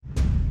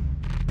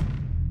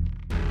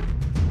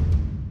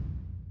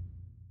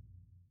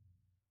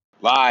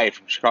Live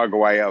from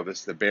Chicago IL, this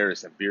is the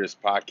Bears and Beers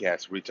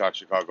podcast where we talk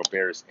Chicago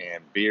Bears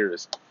and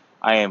beers.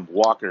 I am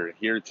Walker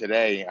here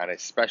today on a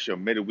special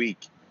midweek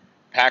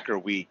Packer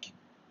Week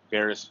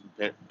Bears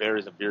and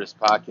Beers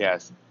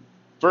podcast.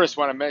 First,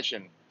 want to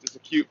mention just a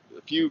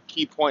few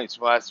key points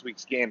from last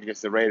week's game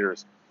against the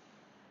Raiders.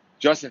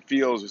 Justin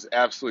Fields was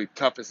absolutely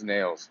tough as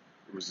nails.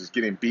 He was just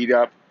getting beat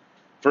up.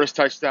 First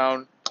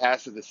touchdown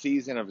pass of the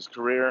season of his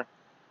career,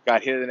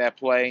 got hit in that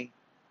play,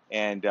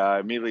 and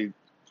immediately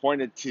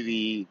pointed to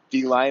the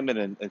D lineman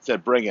and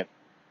said, "Bring it,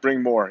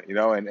 bring more,"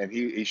 and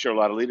he showed a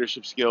lot of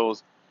leadership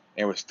skills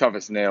and was tough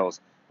as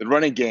nails. The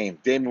running game,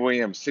 Damon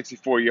Williams,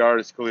 64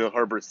 yards, Khalil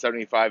Herbert,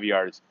 75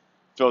 yards,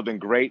 filled in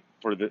great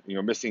for the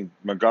missing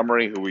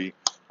Montgomery, who we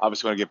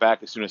obviously want to get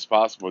back as soon as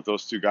possible. But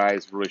those two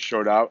guys really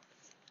showed out.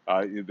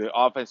 The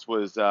offense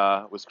was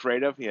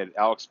creative. He had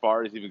Alex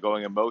Bars even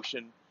going in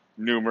motion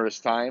numerous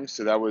times,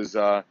 so that was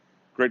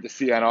great to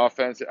see on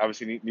offense.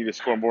 Obviously, need to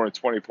score more than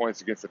 20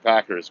 points against the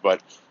Packers,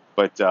 but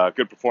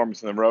good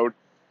performance on the road.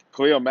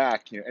 Khalil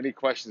Mack, any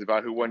questions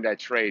about who won that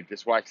trade?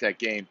 Just watch that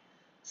game.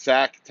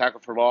 Sack, tackle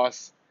for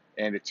loss,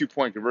 and a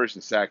 2-point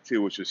conversion sack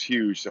too, which was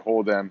huge to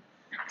hold them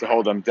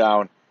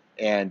down.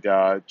 And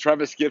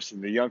Travis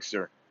Gibson, the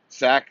youngster,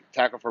 sack,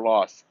 tackle for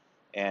loss.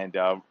 And,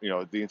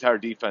 the entire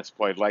defense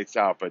played lights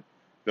out, but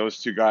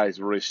those two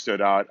guys really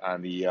stood out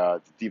on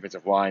the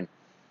defensive line.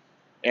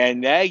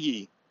 And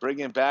Nagy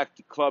bringing back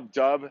the club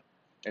dub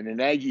and the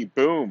Nagy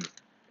boom.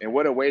 And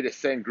what a way to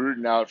send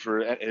Gruden out for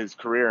his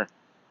career.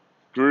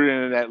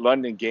 Gruden in that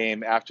London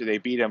game after they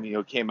beat him,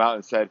 came out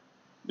and said,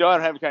 "No, I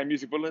don't have the kind of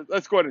music, but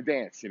let's go out and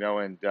dance,"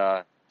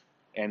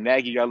 and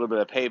Nagy got a little bit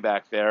of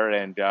payback there,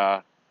 and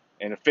a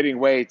fitting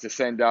way to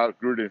send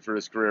out Gruden for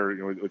his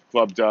career, with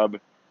club dub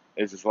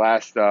is his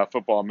last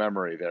football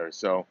memory there.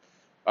 So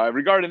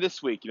regarding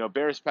this week,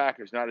 Bears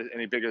Packers not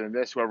any bigger than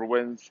this. Whoever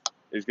wins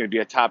is going to be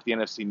atop the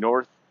NFC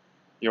North.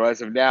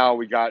 As of now,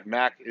 we got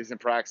Mack isn't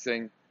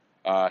practicing,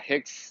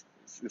 Hicks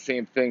the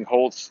same thing,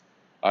 Holtz,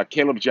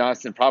 Caleb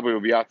Johnson probably will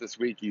be out this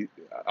week,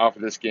 off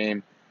of this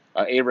game.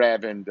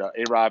 A-Rob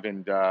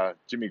and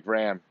Jimmy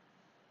Graham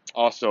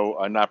also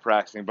not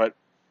practicing, but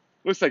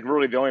looks like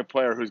really the only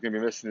player who's going to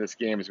be missing this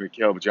game is going to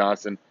be Caleb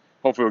Johnson.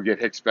 Hopefully we'll get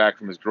Hicks back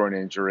from his groin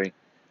injury.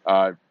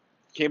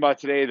 Came out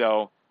today,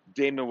 though,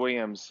 Damon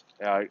Williams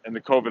in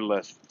the COVID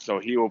list, so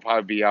he will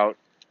probably be out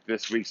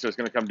this week. So it's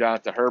going to come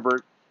down to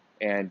Herbert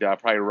and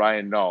probably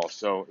Ryan Null.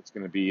 So it's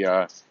going to be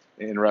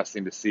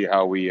interesting to see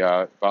how we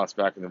bounce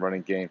back in the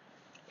running game.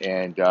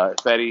 And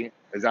Fetty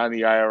is on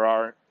the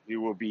IRR. He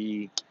will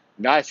be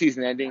not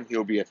season ending. He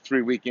will be a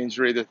 3-week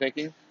injury, they're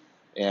thinking.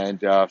 And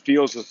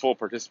Fields was a full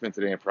participant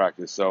today in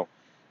practice. So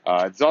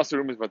there's also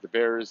rumors about the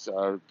Bears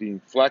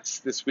being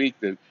flexed this week,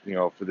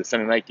 for the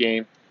Sunday night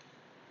game.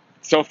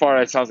 So far,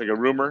 that sounds like a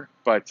rumor,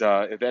 but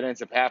if that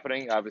ends up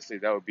happening, obviously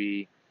that would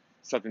be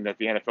something that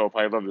the NFL would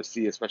probably love to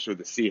see, especially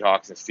with the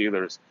Seahawks and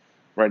Steelers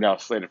right now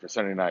slated for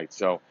Sunday night.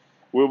 So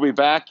we'll be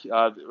back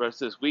the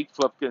rest of this week.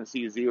 Flipka and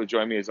CZ will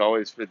join me as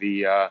always for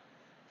the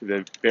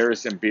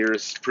Bears and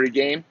Beers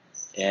pregame.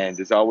 And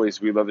as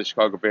always, we love the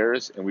Chicago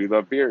Bears and we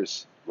love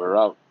beers. We're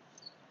out.